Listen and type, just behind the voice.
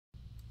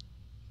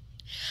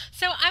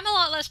So I'm a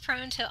lot less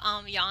prone to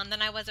yawn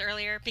than I was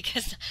earlier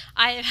because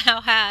I have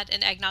now had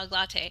an eggnog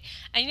latte.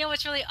 And you know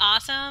what's really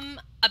awesome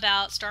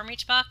about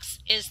Stormreach Bucks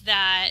is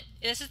that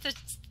this is the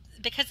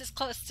because it's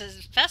close to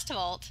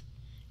Festivult,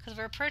 because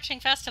we're approaching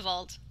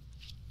Festivult.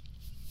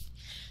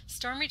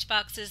 Stormreach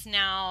Bucks is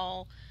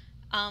now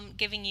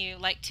giving you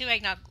like two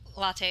eggnog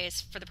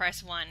lattes for the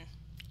price of one,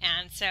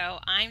 and so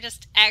I'm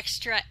just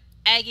extra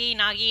eggy,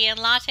 noggy, and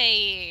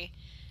latte.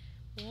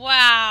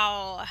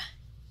 Wow.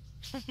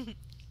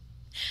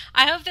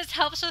 I hope this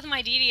helps with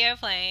my DDO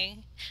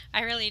playing.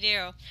 I really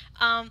do.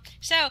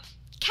 So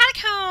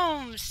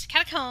Catacombs,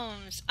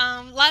 Catacombs.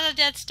 A lot of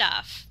dead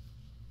stuff.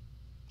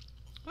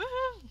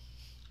 Woohoo!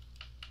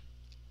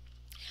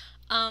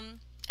 And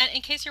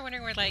in case you're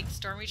wondering where like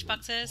Stormreach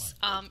Bucks is,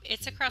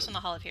 it's across from the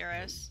Hall of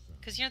Heroes.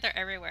 Because you know they're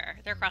everywhere.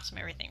 They're across from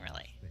everything,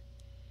 really.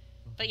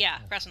 But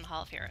yeah, across from the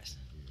Hall of Heroes.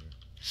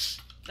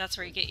 That's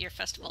where you get your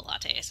Festivult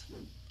lattes.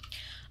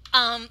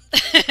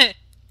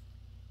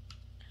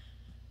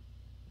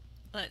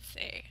 Let's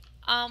see.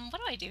 What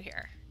do I do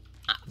here?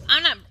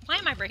 I'm not. Why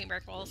am I breaking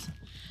brick walls?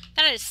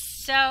 That is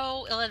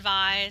so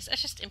ill-advised.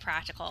 It's just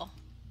impractical.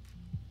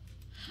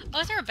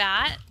 Oh, is there a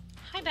bat?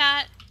 Hi,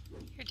 bat.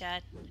 You're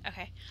dead.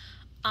 Okay.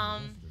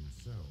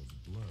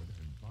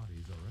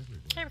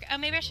 There we go. Oh,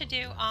 maybe I should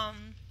do. I'll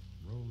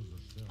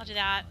do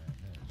that.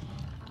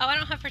 Oh, I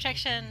don't have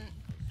protection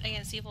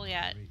against evil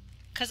yet,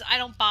 cause I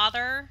don't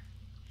bother.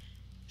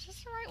 Is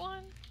this the right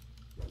one?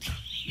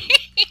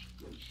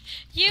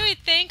 You would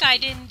think I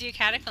didn't do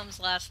Catacombs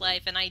last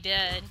life, and I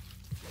did.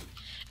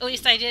 At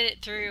least I did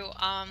it through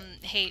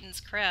Hayden's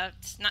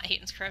Crypt. Not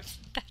Hayden's Crypt.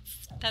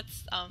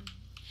 That's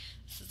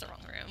this is the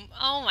wrong room.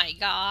 Oh my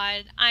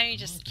god. I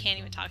just can't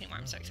even talk anymore.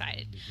 I'm so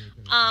excited.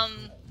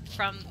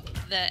 From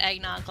the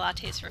eggnog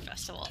lattes for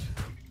Festivult.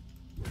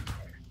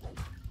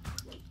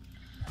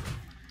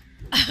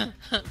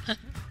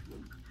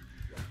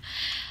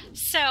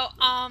 So,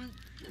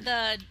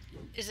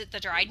 is it the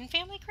Dryden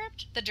family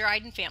crypt? The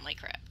Dryden family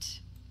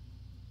crypt.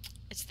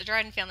 It's the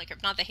Dryden family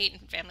crypt, not the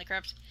Hayden family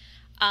crypt.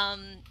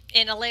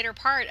 In a later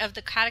part of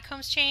the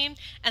Catacombs chain,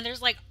 and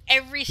there's like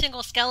every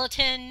single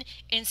skeleton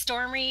in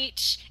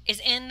Stormreach is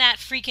in that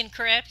freaking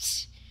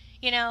crypt,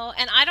 you know,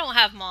 and I don't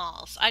have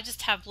mauls. I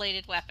just have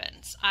bladed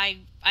weapons.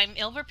 I'm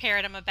ill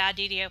prepared. I'm a bad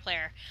DDO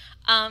player.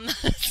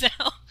 So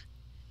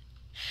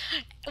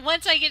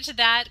once I get to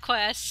that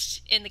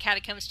quest in the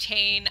Catacombs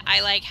chain,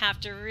 I like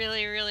have to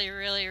really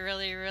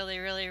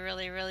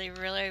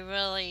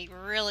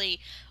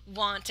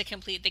want to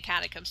complete the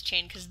Catacombs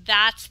chain, because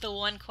that's the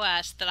one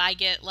quest that I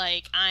get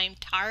like, I'm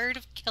tired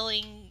of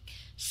killing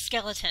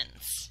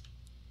skeletons.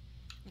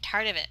 I'm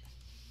tired of it.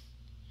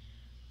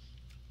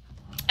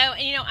 Oh,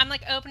 and you know, I'm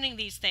like opening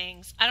these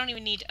things. I don't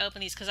even need to open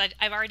these because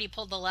I've already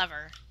pulled the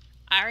lever.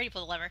 I already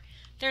pulled the lever.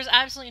 There's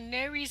absolutely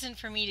no reason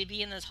for me to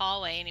be in this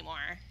hallway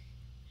anymore.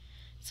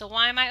 So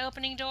why am I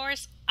opening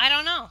doors? I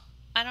don't know.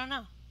 I don't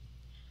know.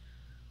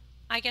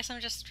 I guess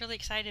I'm just really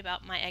excited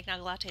about my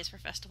eggnog lattes for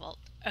Festivult.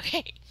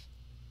 Okay.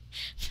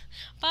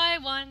 Buy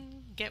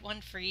one, get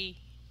one free.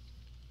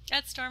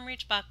 At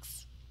Stormreach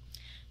Bucks.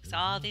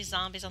 Saw all these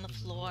zombies on the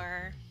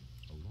floor.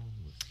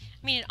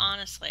 I mean,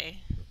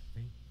 honestly,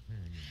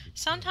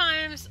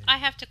 sometimes I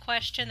have to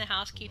question the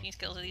housekeeping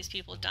skills of these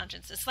people with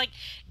dungeons. It's like,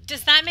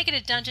 does that make it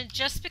a dungeon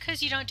just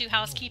because you don't do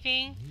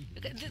housekeeping?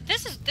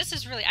 This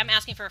is really, I'm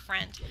asking for a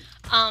friend.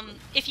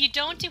 If you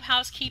don't do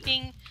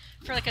housekeeping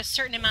for like a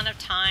certain amount of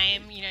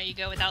time, you know, you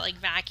go without like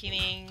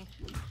vacuuming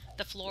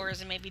the floors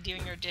and maybe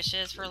doing your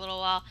dishes for a little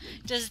while,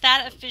 does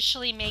that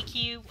officially make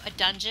you a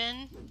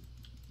dungeon?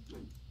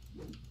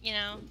 You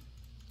know?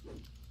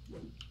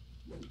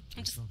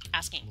 I'm just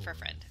asking for a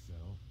friend.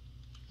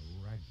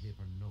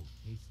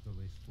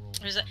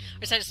 Or does that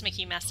just make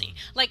you messy?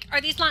 Like,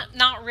 are these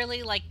not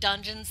really like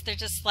dungeons? They're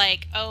just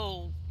like,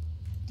 oh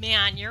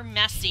man, you're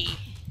messy.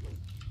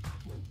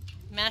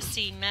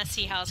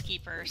 Messy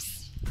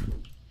housekeepers.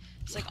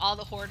 It's like all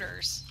the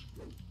hoarders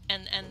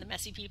and the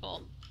messy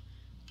people.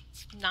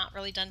 It's not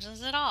really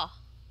dungeons at all.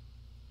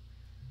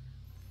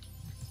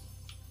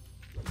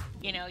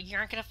 You know, you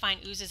aren't going to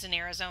find oozes in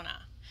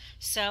Arizona.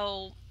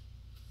 So,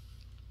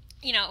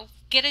 you know,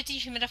 get a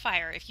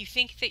dehumidifier. If you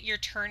think that you're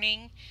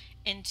turning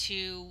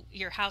into,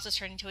 your house is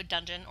turning into a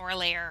dungeon or a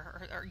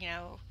lair, or you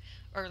know,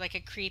 or like a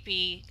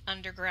creepy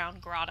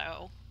underground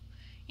grotto,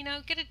 you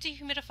know, get a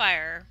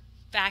dehumidifier.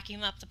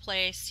 Vacuum up the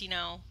place, you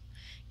know,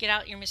 get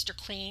out your Mr.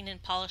 Clean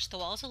and polish the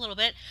walls a little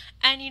bit,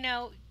 and you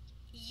know,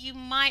 you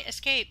might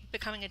escape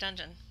becoming a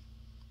dungeon.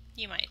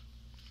 You might.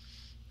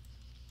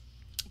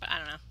 But I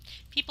don't know.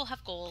 People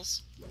have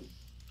goals.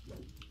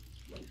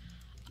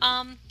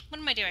 What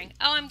am I doing?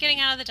 Oh, I'm getting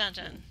out of the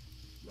dungeon.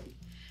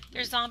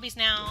 There's zombies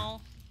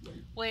now,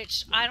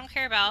 which I don't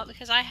care about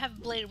because I have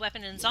a bladed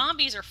weapon, and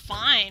zombies are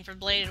fine for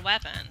bladed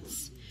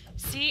weapons.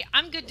 See,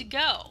 I'm good to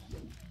go.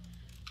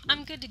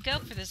 I'm good to go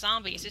for the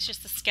zombies. It's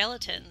just the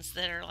skeletons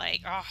that are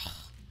like, oh,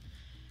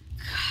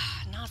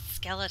 God, not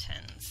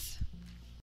skeletons.